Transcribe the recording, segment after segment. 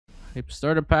Hype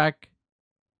starter pack.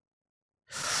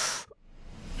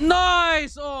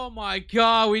 Nice! Oh my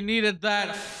god, we needed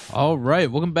that. All right,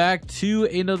 welcome back to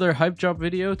another hype drop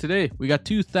video. Today we got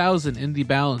 2,000 in the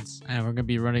balance, and we're gonna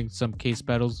be running some case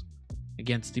battles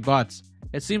against the bots.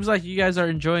 It seems like you guys are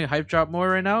enjoying hype drop more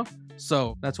right now,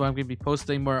 so that's why I'm gonna be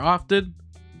posting more often.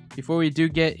 Before we do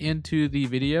get into the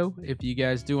video, if you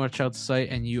guys do want to check out the site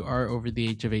and you are over the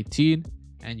age of 18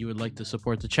 and you would like to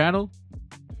support the channel,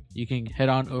 you can head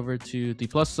on over to the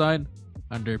plus sign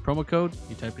under promo code.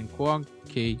 You type in Kuang,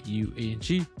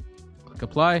 K-U-A-N-G, click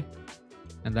apply,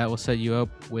 and that will set you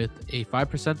up with a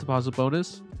 5% deposit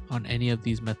bonus on any of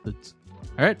these methods.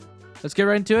 All right, let's get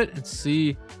right into it and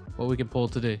see what we can pull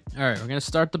today. All right, we're gonna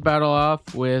start the battle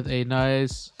off with a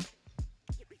nice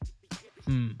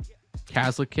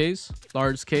Caslet case,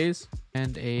 large case,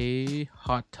 and a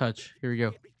hot touch. Here we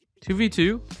go.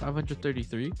 2v2,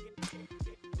 533.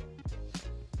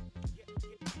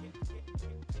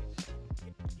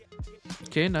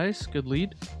 Okay, nice. Good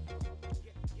lead.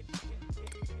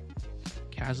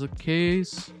 Caslet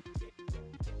case.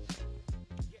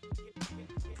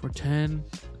 410.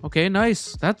 Okay,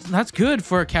 nice. That's good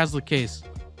for a Caslet case.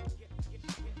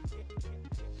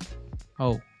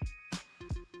 Oh.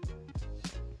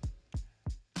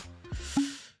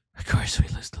 Of course we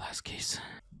lose the last case.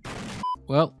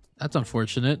 Well, that's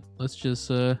unfortunate. Let's just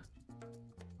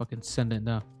fucking send it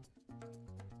now.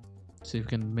 See if we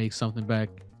can make something back.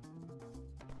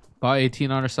 Bought 18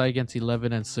 on our side against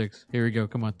 11 and 6. Here we go.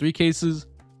 Come on. 3 cases.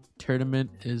 Tournament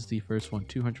is the first one.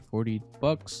 240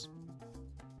 bucks.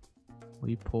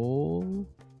 We pull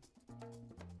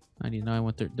 99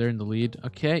 with they're in the lead.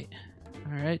 Okay.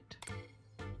 All right.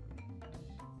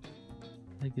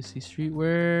 Legacy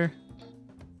streetwear.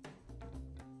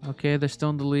 Okay, they're still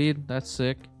in the lead. That's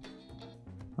sick.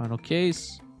 Final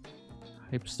case.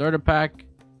 Hype starter pack.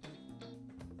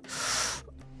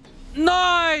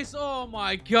 Nice! Oh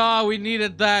my god, we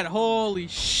needed that. Holy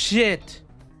shit.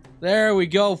 There we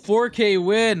go. 4K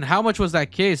win. How much was that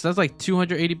case? That's like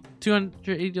 280.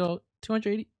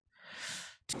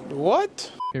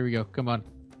 What? Here we go. Come on.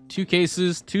 2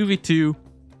 cases, 2v2.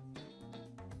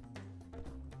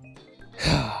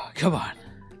 Come on.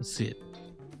 Let's see it.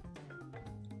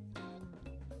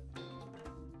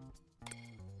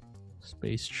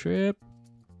 Space trip.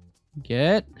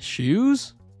 Get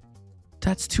shoes.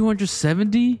 That's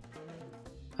 270.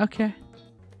 Okay.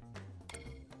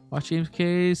 Watch games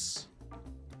case.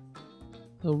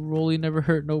 The rolly never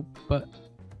hurt. Nope. But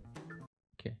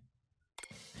okay.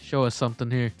 Show us something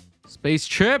here. Space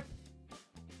trip.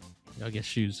 I'll get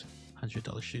shoes.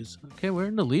 $100 shoes. Okay, we're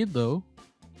in the lead though.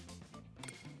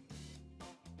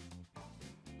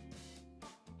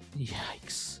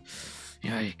 Yikes.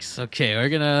 Yikes. Okay, we're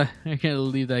gonna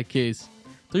leave that case.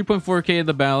 3.4K in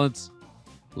the balance.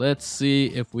 Let's see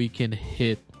if we can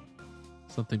hit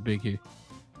something big here.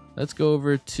 Let's go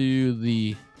over to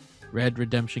the red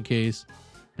redemption case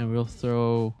and we'll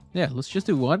throw, yeah, let's just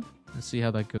do one and see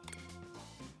how that goes.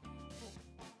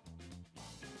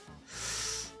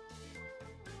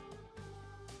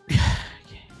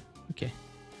 Okay,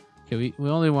 we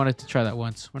only wanted to try that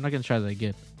once. We're not gonna try that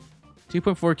again.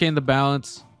 2.4K in the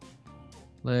balance.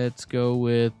 Let's go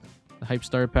with the hype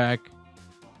star pack,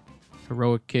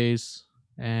 heroic case,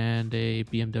 and a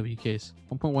BMW case.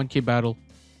 1.1K battle.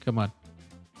 Come on.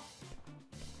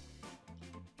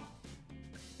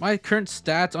 My current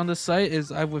stats on the site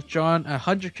is I've withdrawn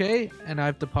 100K and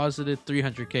I've deposited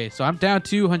 300K. So I'm down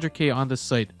 200K on this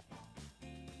site.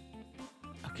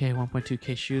 Okay,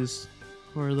 1.2K shoes.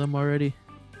 4 of them already.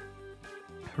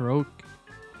 Heroic.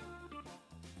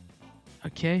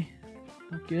 Okay,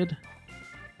 not good.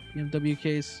 BMW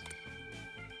case.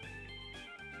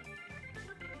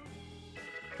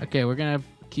 Okay, we're gonna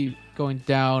keep going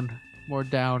down, more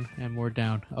down, and more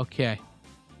down. Okay,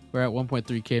 we're at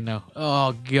 1.3K now.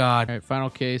 Oh god. All right, final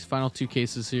case, final 2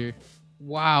 cases here.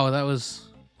 Wow, that was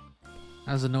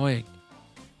annoying.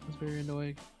 That was very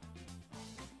annoying.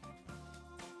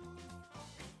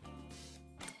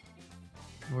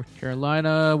 North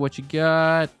Carolina, what you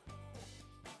got?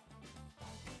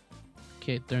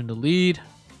 Okay, they're in the lead.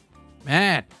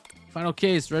 Man, final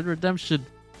case, red redemption.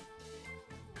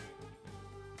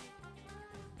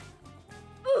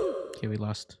 Okay, we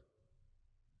lost.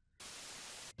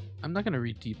 I'm not gonna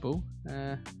read depot.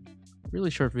 Really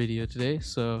short video today,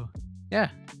 so yeah,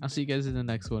 I'll see you guys in the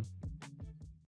next one.